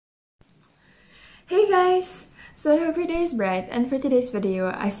Hey guys! So I hope your day is bright, and for today's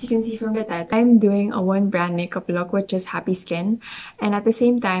video, as you can see from the title, I'm doing a one brand makeup look, which is Happy Skin, and at the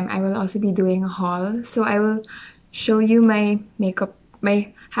same time, I will also be doing a haul. So I will show you my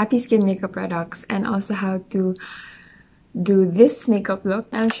Happy Skin makeup products and also how to do this makeup look.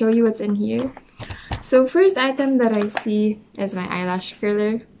 I'll show you what's in here. So first item that I see is my eyelash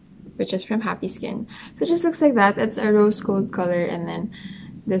curler, which is from Happy Skin. So it just looks like that. It's a rose gold color, and then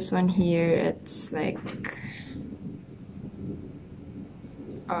this one here, it's like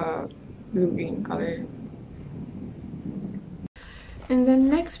a blue-green color. And the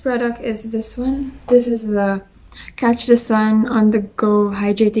next product is this one. This is the Catch the Sun On The Go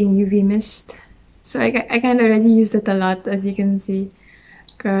Hydrating UV Mist. So I kind of already used it a lot, as you can see,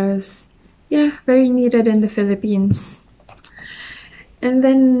 because yeah, very needed in the Philippines. And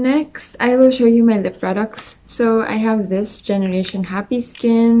then next, I will show you my lip products. So I have this Generation Happy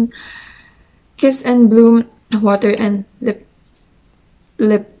Skin Kiss and Bloom Water and Lip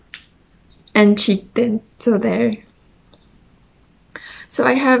and Cheek Tint. So there. So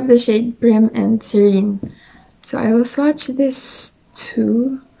I have the shade Prim and Serene. So I will swatch this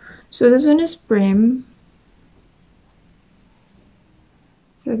too. So this one is Prim.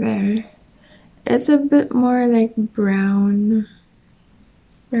 So there. It's a bit more like brown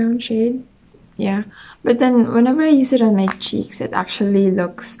shade. Yeah. But then whenever I use it on my cheeks, it actually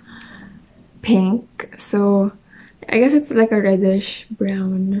looks pink. So I guess it's like a reddish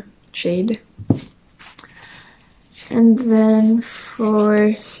brown shade. And then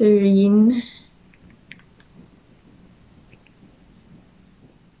for Serene,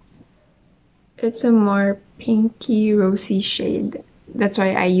 it's a more pinky rosy shade. That's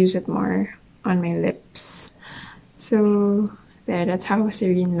why I use it more on my lips. So there, that's how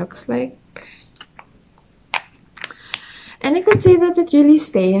Serene looks like. And I could say that it really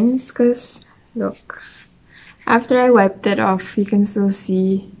stains, because look, after I wiped it off, you can still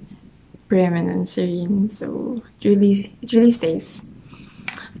see Prim and then Serene, so it really stays.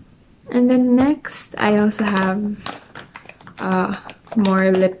 And then next, I also have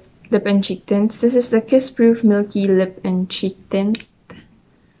more lip and cheek tints. This is the Kiss Proof Milky Lip and Cheek Tint.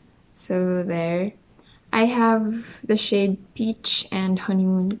 So there. I have the shade Peach and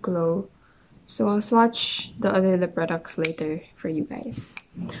Honeymoon Glow. So I'll swatch the other lip products later for you guys.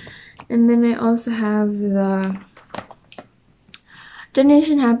 And then I also have the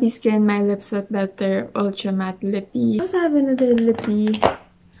Generation Happy Skin My Lips Sweat Better Ultra Matte Lippy. I also have another lippy.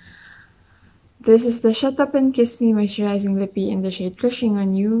 This is the Shut Up and Kiss Me Moisturizing Lippy in the shade Crushing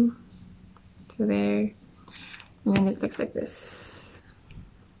on You. So there. And then it looks like this.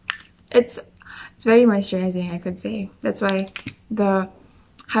 It's very moisturizing, I could say. That's why the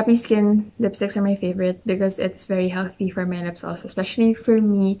Happy Skin lipsticks are my favorite, because it's very healthy for my lips also, especially for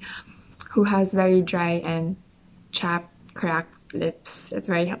me who has very dry and chapped, cracked lips. It's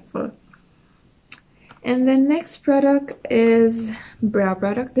very helpful. And the next product is brow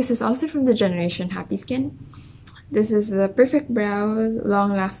product. This is also from the Generation Happy Skin. This is the Perfect Brows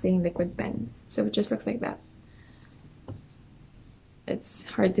Long Lasting Liquid Pen. So it just looks like that. It's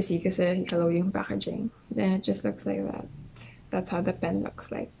hard to see kasi yellow yung packaging. Then it just looks like that. That's how the pen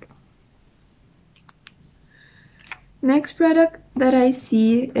looks like. Next product that I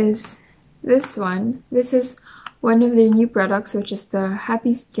see is this one. This is one of their new products, which is the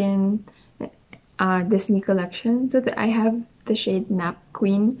Happy Skin Disney collection. So I have the shade Nap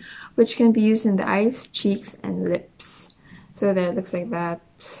Queen, which can be used in the eyes, cheeks, and lips. So there, it looks like that.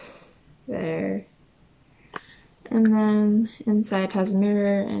 There. And then inside has a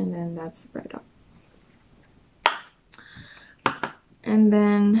mirror, and then that's the product. And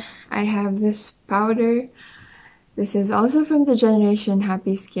then I have this powder. This is also from the Generation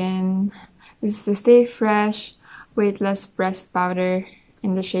Happy Skin. This is the Stay Fresh Weightless Pressed Powder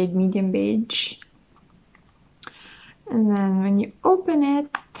in the shade Medium Beige. And then when you open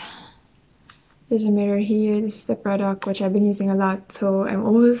it, there's a mirror here. This is the product which I've been using a lot, so I'm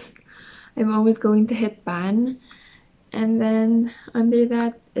always going to hit pan. And then under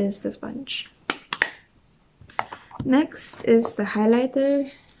that is the sponge. Next is the highlighter.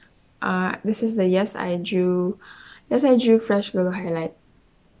 This is the Yes I Drew Fresh Glow Highlight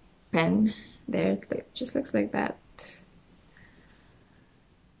Pen. There, it just looks like that.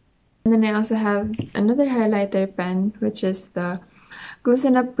 And then I also have another highlighter pen, which is the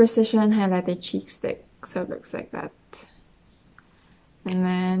Glisten Up Precision Highlighter Cheek Stick. So it looks like that. And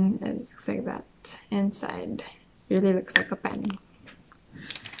then it looks like that inside. Really looks like a pen.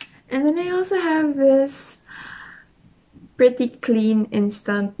 And then I also have this Pretty Clean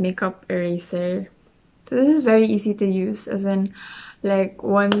Instant Makeup Eraser. So this is very easy to use, as in Like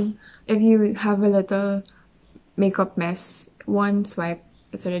if you have a little makeup mess, one swipe,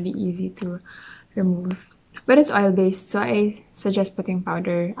 it's already easy to remove. But it's oil-based, so I suggest putting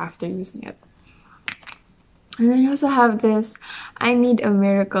powder after using it. And then I also have this I Need a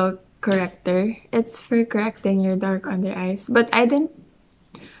Miracle corrector. It's for correcting your dark under eyes, but I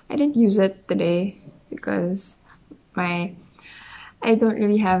didn't use it today because I don't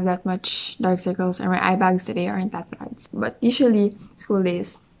really have that much dark circles, and my eye bags today aren't that bad. But usually school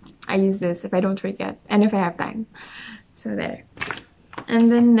days I use this if I don't forget and if I have time. So there.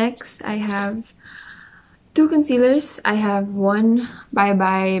 And then next I have two concealers. I have one Bye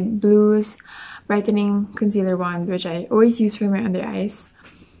Bye Blues Brightening Concealer Wand, which I always use for my under eyes.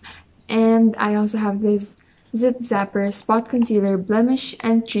 And I also have this Zit Zapper Spot Concealer Blemish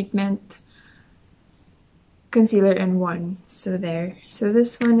and Treatment Concealer in one. So there. So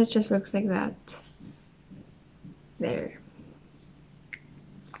this one, it just looks like that. There.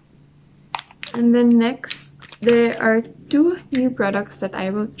 And then next, there are two new products that I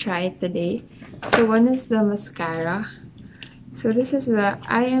will try today. So one is the mascara. So this is the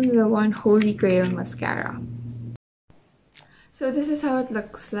I Am the One Holy Grail mascara. So this is how it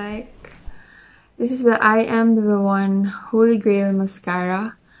looks like. This is the I Am the One Holy Grail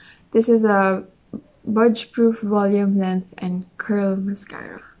mascara. This is a budge proof volume length and curl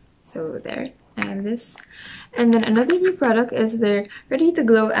mascara. So there, I have this. And then another new product is their Ready to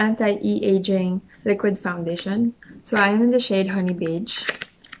Glow Anti-E-Aging Liquid Foundation. So I am in the shade Honey Beige.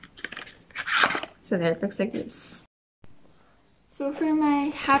 So there, it looks like this. So for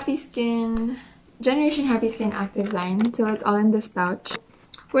my Happy Skin, Generation Happy Skin Active line, so it's all in this pouch.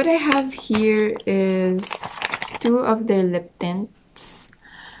 What I have here is two of their lip tints.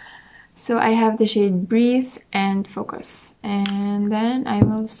 So I have the shade Breathe and Focus. And then I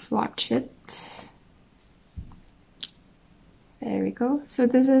will swatch it. There we go. So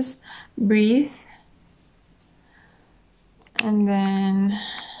this is Breathe. And then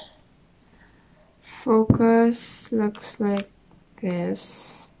Focus looks like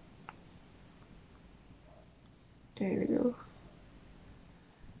this. There we go.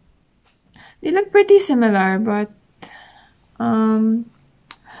 They look pretty similar, but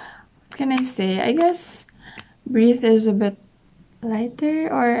what can I say? I guess Breathe is a bit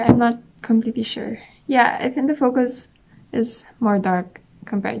lighter, or I'm not completely sure. Yeah, I think the Focus is more dark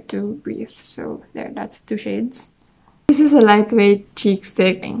compared to Breathe. So there, that's two shades. This is a lightweight cheek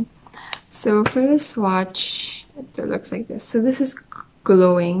stick. So for the swatch, it looks like this. So this is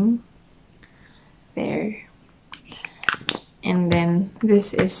glowing. There. And then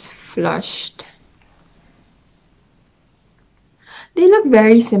this is flushed. They look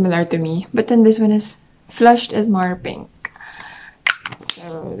very similar to me, but then this one is flushed is more pink.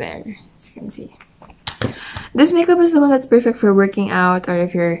 So there, as you can see. This makeup is the one that's perfect for working out, or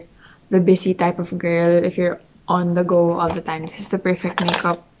if you're the busy type of girl, if you're on the go all the time. This is the perfect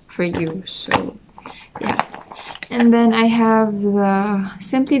makeup for you. So yeah. And then I have the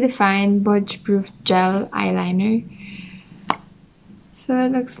Simply Defined Budge Proof Gel Eyeliner. So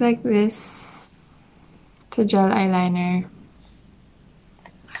it looks like this. It's a gel eyeliner.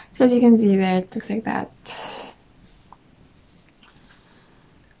 So as you can see there, it looks like that.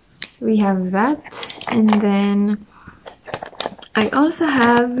 So we have that. And then I also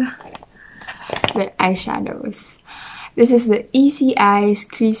have the eyeshadows. This is the Easy Eyes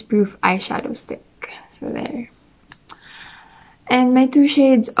Crease Proof Eyeshadow Stick. So there. And my two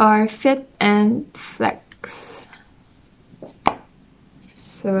shades are Fit and Flex.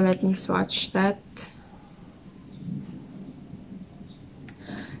 So let me swatch that.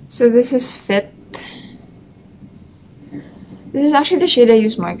 So this is Fit. This is actually the shade I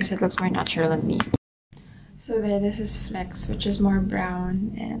use more because it looks more natural on me. So there, this is Flex, which is more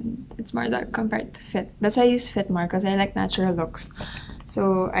brown and it's more dark compared to Fit. That's why I use Fit more, because I like natural looks.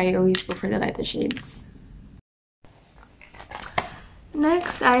 So I always go for the lighter shades.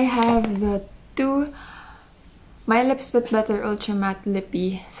 Next, I have the two My Lips But Better Ultra Matte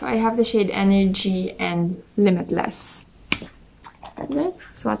Lippy. So I have the shade Energy and Limitless. And then,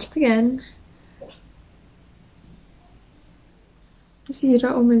 swatch it again.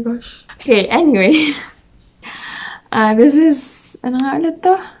 Sira, oh my gosh. Okay, anyway. This is, ano nga ulit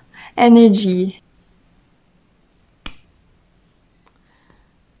to? Energy.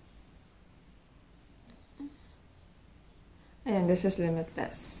 And this is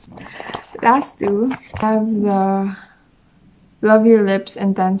Limitless. Last two have the Love Your Lips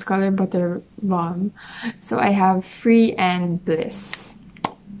Intense Color Butter Balm. So I have Free and Bliss.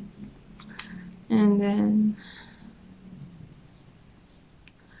 And then,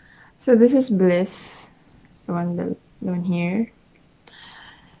 so this is Bliss. The one here.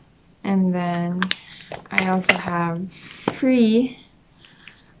 And then I also have Free,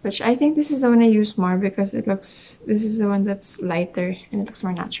 which I think this is the one I use more because this is the one that's lighter and it looks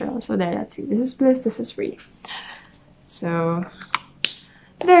more natural. So there, that's Free. This is Bliss, this is Free. So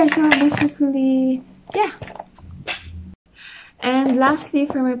there, so basically, yeah. And lastly,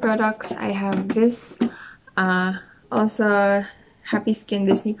 for my products, I have this also Happy Skin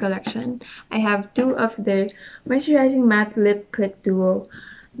Disney collection. I have 2 of their moisturizing matte lip click duo,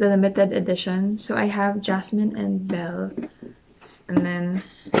 the limited edition. So I have Jasmine and Belle, and then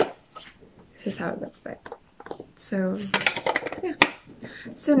this is how it looks like. So yeah,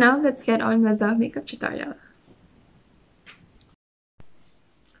 so now let's get on with the makeup tutorial.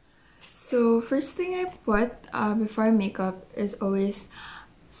 So first thing I put before makeup is always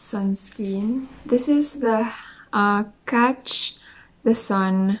sunscreen. This is the Catch the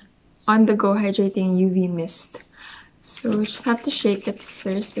Sun On The Go Hydrating UV Mist. So we just have to shake it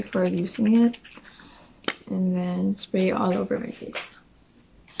first before using it, and then spray all over my face.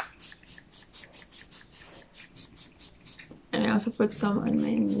 And I also put some on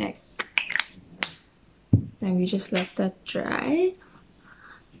my neck. Then we just let that dry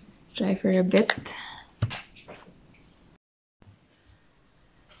for a bit.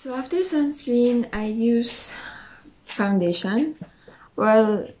 So after sunscreen, I use foundation.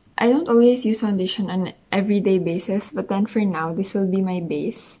 Well, I don't always use foundation on an everyday basis, but then for now, this will be my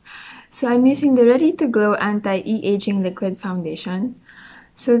base. So I'm using the Ready to Glow Anti-E-Aging Liquid Foundation.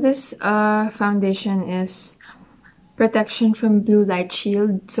 So this foundation is protection from blue light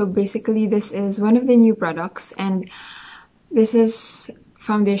shield. So basically, this is one of the new products, and this is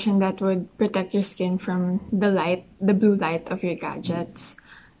foundation that would protect your skin from the blue light of your gadgets.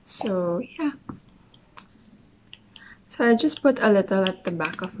 So yeah. So I just put a little at the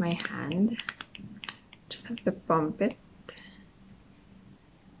back of my hand. Just have to pump it.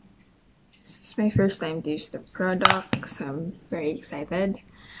 This is my first time to use the product, so I'm very excited.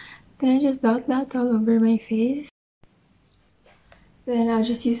 Then I just dot that all over my face. Then I'll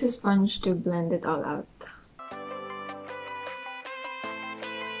just use a sponge to blend it all out.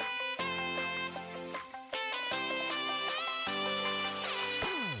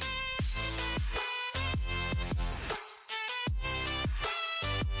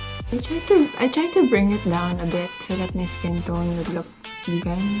 I tried to bring it down a bit so that my skin tone would look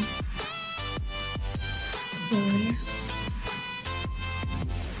even. There.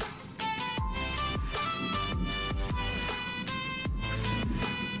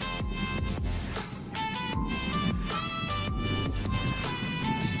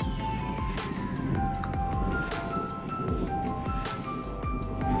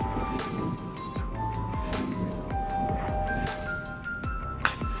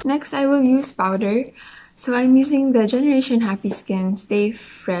 Next, I will use powder. So I'm using the Generation Happy Skin Stay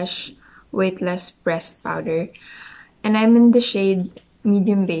Fresh Weightless Pressed Powder. And I'm in the shade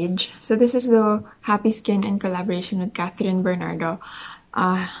Medium Beige. So this is the Happy Skin in collaboration with Catherine Bernardo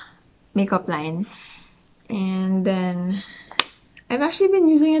makeup line. And then I've actually been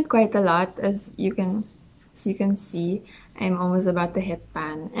using it quite a lot, as you can see. I'm almost about to hit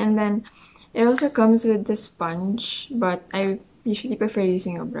pan. And then it also comes with the sponge, but I usually prefer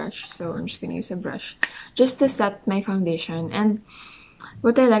using a brush, so I'm just gonna use a brush just to set my foundation. And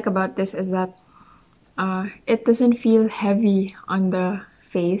what I like about this is that it doesn't feel heavy on the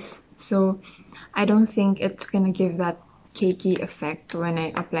face, so I don't think it's gonna give that cakey effect when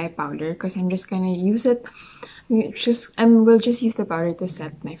I apply powder, because I'm just gonna use it. We'll just use the powder to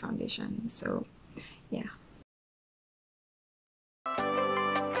set my foundation. So yeah.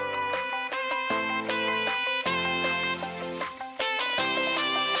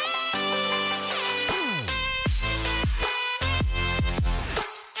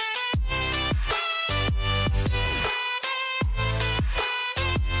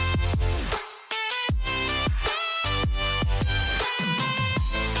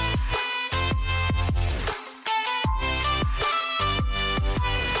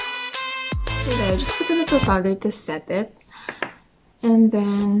 I just put a little powder to set it. And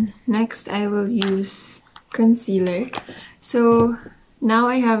then next I will use concealer. So now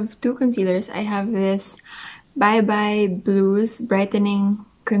I have 2 concealers. I have this Bye Bye Blues Brightening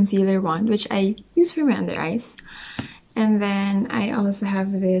Concealer Wand, which I use for my under eyes. And then I also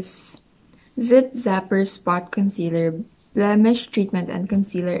have this Zit Zapper Spot Concealer Blemish Treatment and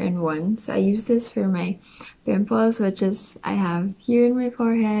Concealer in one. So I use this for my pimples, which is I have here in my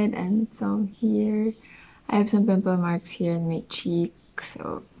forehead and some here. I have some pimple marks here in my cheek.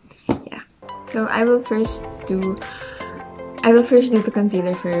 So yeah. So I will first do the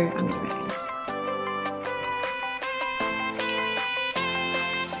concealer for under my eyes.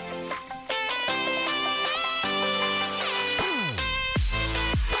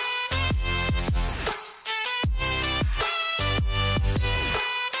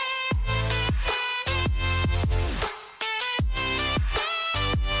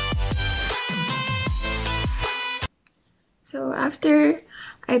 after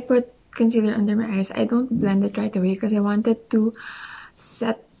I put concealer under my eyes, I don't blend it right away because I wanted to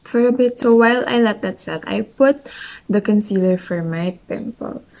set for a bit. So while I let that set, I put the concealer for my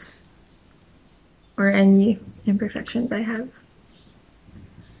pimples or any imperfections I have.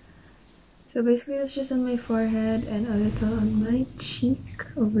 So basically it's just on my forehead and a little on my cheek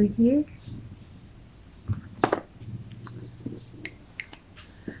over here.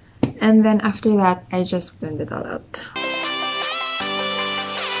 And then after that, I just blend it all out.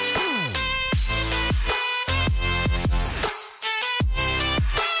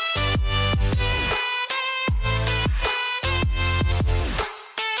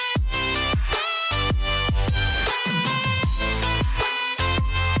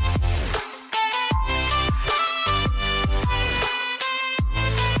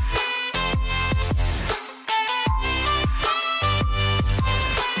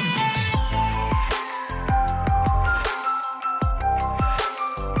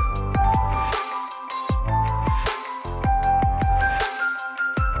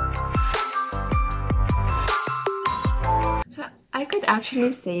 I could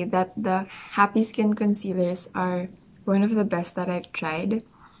actually say that the Happy Skin concealers are one of the best that I've tried.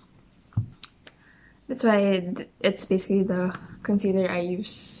 That's why it's basically the concealer I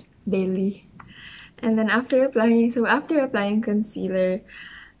use daily. And then after applying concealer,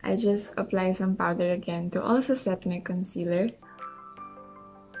 I just apply some powder again to also set my concealer.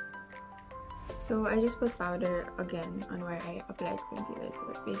 So I just put powder again on where I applied concealer. So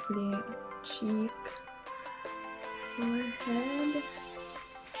that's basically cheek, forehead, and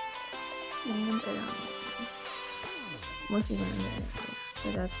around my eyes. Mostly around the eye. So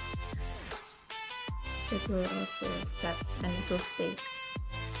that it will also set and it will stay.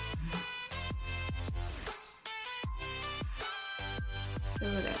 So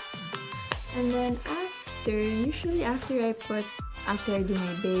that. And then usually after I do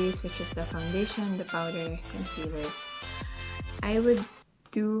my base, which is the foundation, the powder, concealer, I would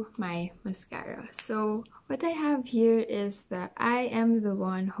do my mascara. So what I have here is the I Am the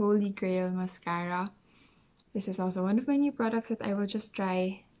One Holy Grail mascara. This is also one of my new products that I will just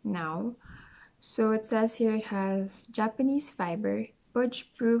try now. So it says here it has Japanese fiber,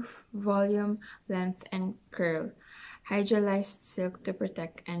 budge-proof, volume, length, and curl. Hydrolyzed silk to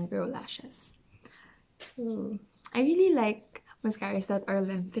protect and grow lashes. So I really like mascaras that are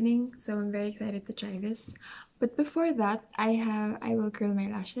lengthening, so I'm very excited to try this. But before that, I will curl my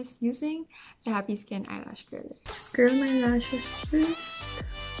lashes using the Happy Skin eyelash curler. Just curl my lashes first.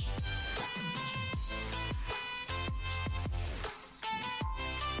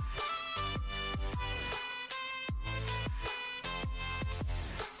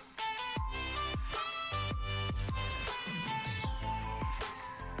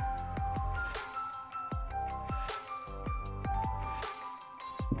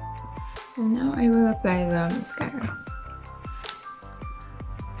 And now I will apply the mascara.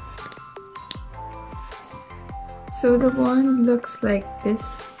 So the wand looks like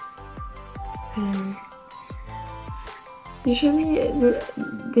this. And usually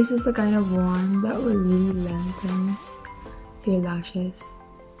this is the kind of wand that will really lengthen your lashes.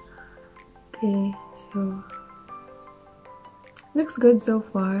 Okay, so looks good so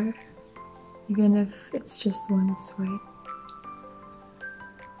far, even if it's just one swipe.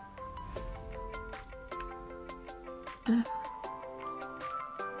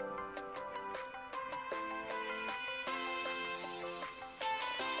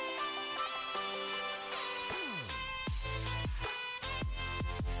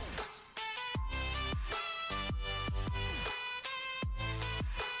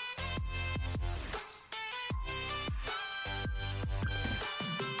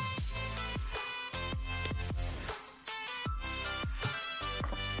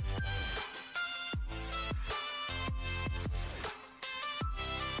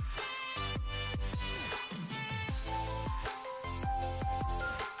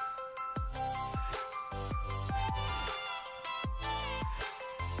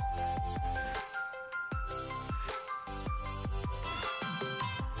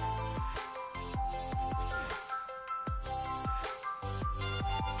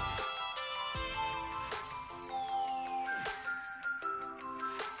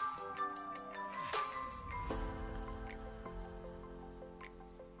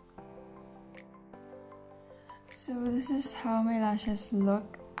 So this is how my lashes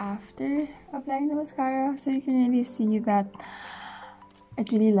look after applying the mascara. So you can really see that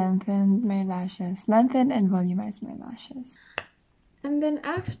it really lengthened my lashes, lengthened and volumized my lashes. And then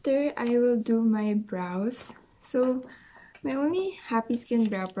after, I will do my brows. So my only Happy Skin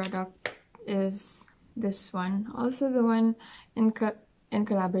brow product is this one. Also the one in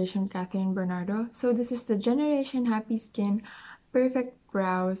collaboration with Catherine Bernardo. So this is the Generation Happy Skin Perfect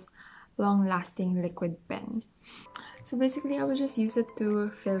Brows Long-Lasting Liquid Pen. So basically, I will just use it to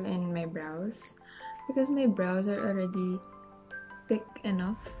fill in my brows because my brows are already thick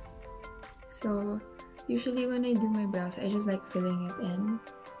enough. So usually when I do my brows, I just like filling it in.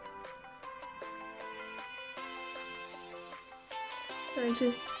 So I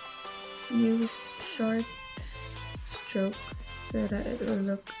just use short strokes so that it will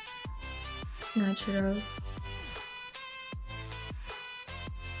look natural.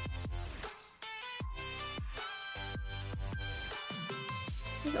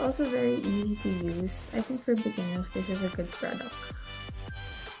 It's also very easy to use. I think for beginners, this is a good product.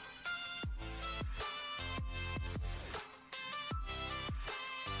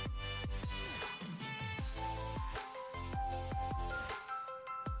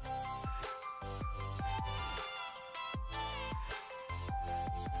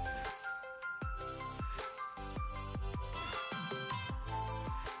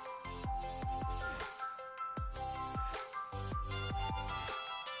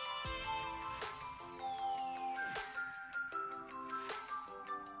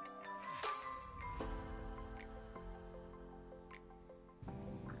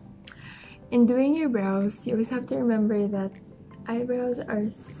 In doing your brows, you always have to remember that eyebrows are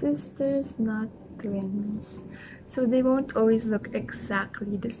sisters, not twins. So they won't always look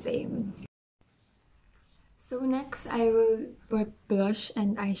exactly the same. So next, I will put blush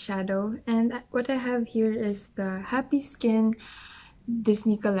and eyeshadow. And what I have here is the Happy Skin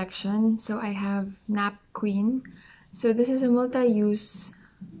Disney collection. So I have Nap Queen. So this is a multi-use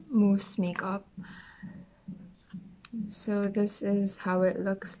mousse makeup. So this is how it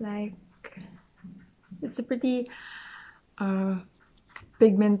looks like. It's a pretty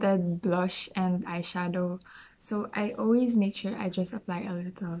pigmented blush and eyeshadow. So I always make sure I just apply a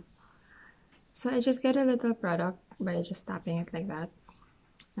little. So I just get a little product by just tapping it like that.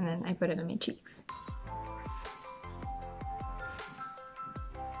 And then I put it on my cheeks.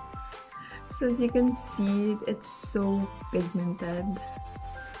 So as you can see, it's so pigmented.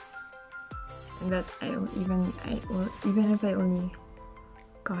 And that even if I only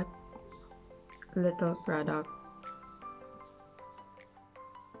got a little product,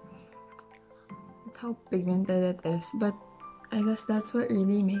 that's how pigmented it is. But I guess that's what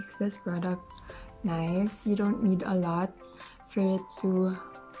really makes this product nice. You don't need a lot for it to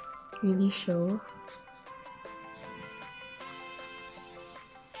really show.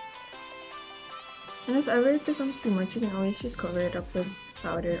 And if ever it becomes too much, you can always just cover it up with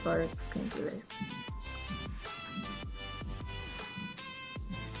powder or concealer.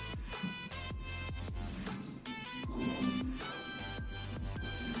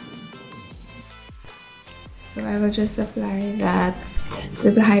 So I will just apply that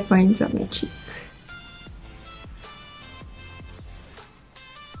to the high points of my cheeks.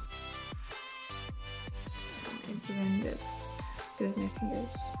 I blend it with my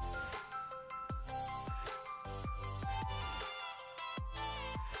fingers.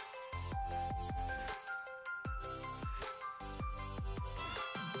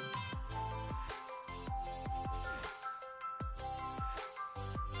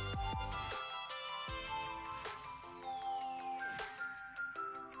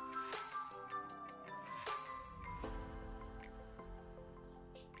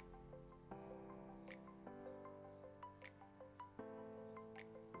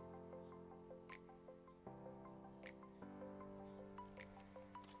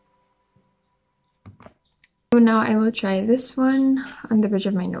 So now I will try this one on the bridge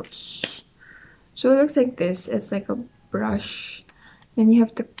of my nose. So it looks like this. It's like a brush. Then you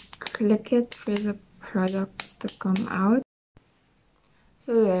have to click it for the product to come out.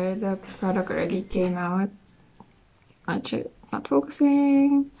 So there, the product already came out. Not sure, it's not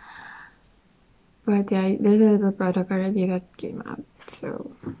focusing. But yeah, there's a little product already that came out.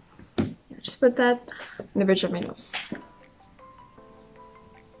 So just put that on the bridge of my nose.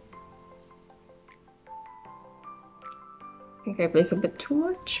 I think I placed a bit too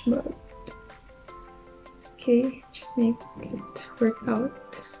much, but okay, just make it work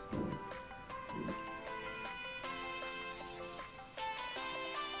out.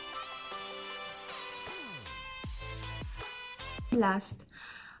 Last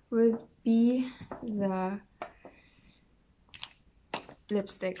would be the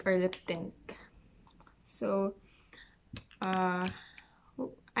lipstick or lip tint. So I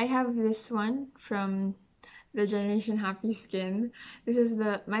have this one from the Generation Happy Skin. This is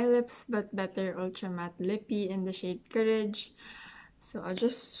the My Lips But Better Ultra Matte Lippy in the shade Courage. So I'll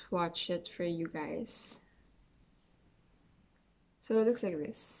just swatch it for you guys. So it looks like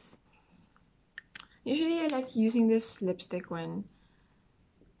this. Usually I like using this lipstick when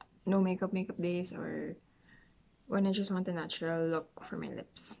no makeup days, or when I just want a natural look for my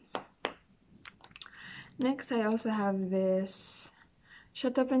lips. Next, I also have this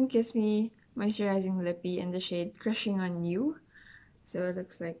Shut Up and Kiss Me Moisturizing Lippy in the shade Crushing on You. So it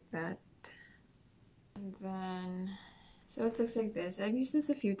looks like that. And then, so it looks like this. I've used this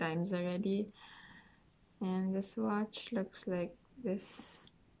a few times already. And the swatch looks like this.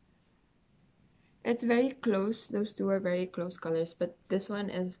 It's very close. Those two are very close colors, but this one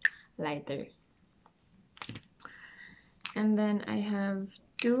is lighter. And then I have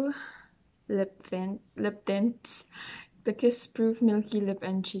two lip tints. The Kiss Proof Milky Lip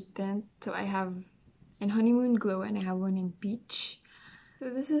and Cheek Tint. So I have in Honeymoon Glow and I have one in Peach. So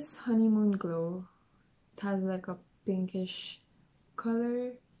this is Honeymoon Glow. It has like a pinkish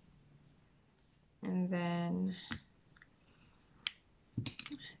color. And then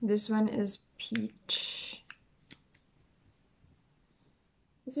this one is Peach.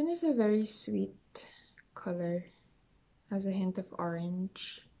 This one is a very sweet color. Has a hint of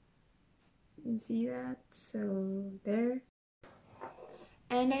orange. You can see that. So there.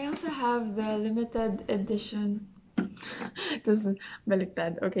 And I also have the limited edition. Just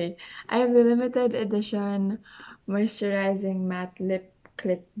baliktad. Okay. I have the limited edition moisturizing matte lip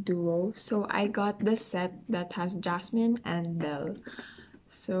click duo. So I got the set that has jasmine and bell.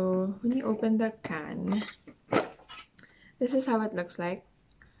 So when you open the can, this is how it looks like.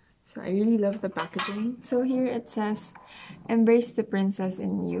 So I really love the packaging. So here it says, "Embrace the princess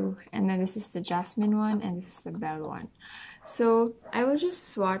in you." And then this is the jasmine one and this is the bell one. So I will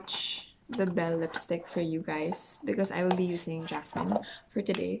just swatch the bell lipstick for you guys because I will be using jasmine for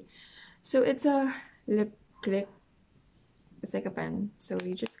today. So it's a lip click. It's like a pen. So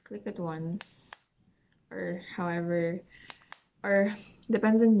you just click it once, or however, or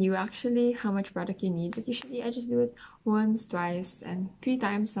depends on you actually how much product you need, but usually I just do it once, twice, and 3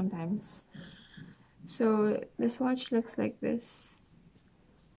 times sometimes. So the swatch looks like this.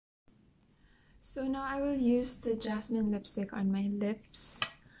 So now I will use the jasmine lipstick on my lips.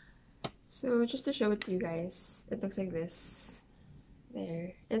 So just to show it to you guys, it looks like this.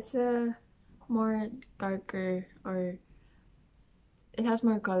 There. It's a more darker, or it has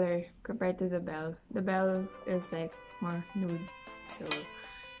more color compared to the bell. The bell is like more nude. So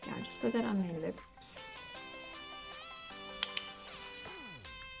yeah, just put that on my lips.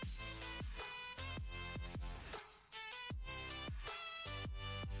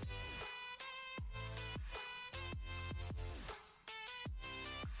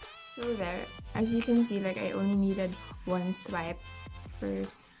 So there, as you can see, like I only needed one swipe for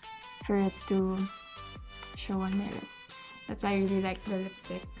it to show on my lips. That's why I really like the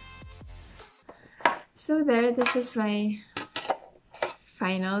lipstick. So there, this is my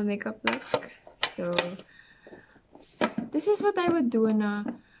final makeup look. So this is what I would do on a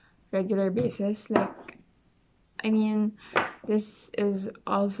regular basis. Like, I mean, this is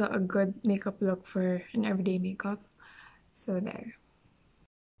also a good makeup look for an everyday makeup. So there.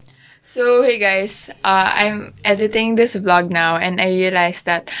 So hey guys, I'm editing this vlog now and I realized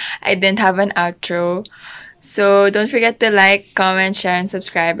that I didn't have an outro. So don't forget to like, comment, share, and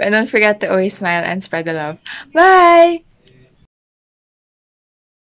subscribe. And don't forget to always smile and spread the love. Bye!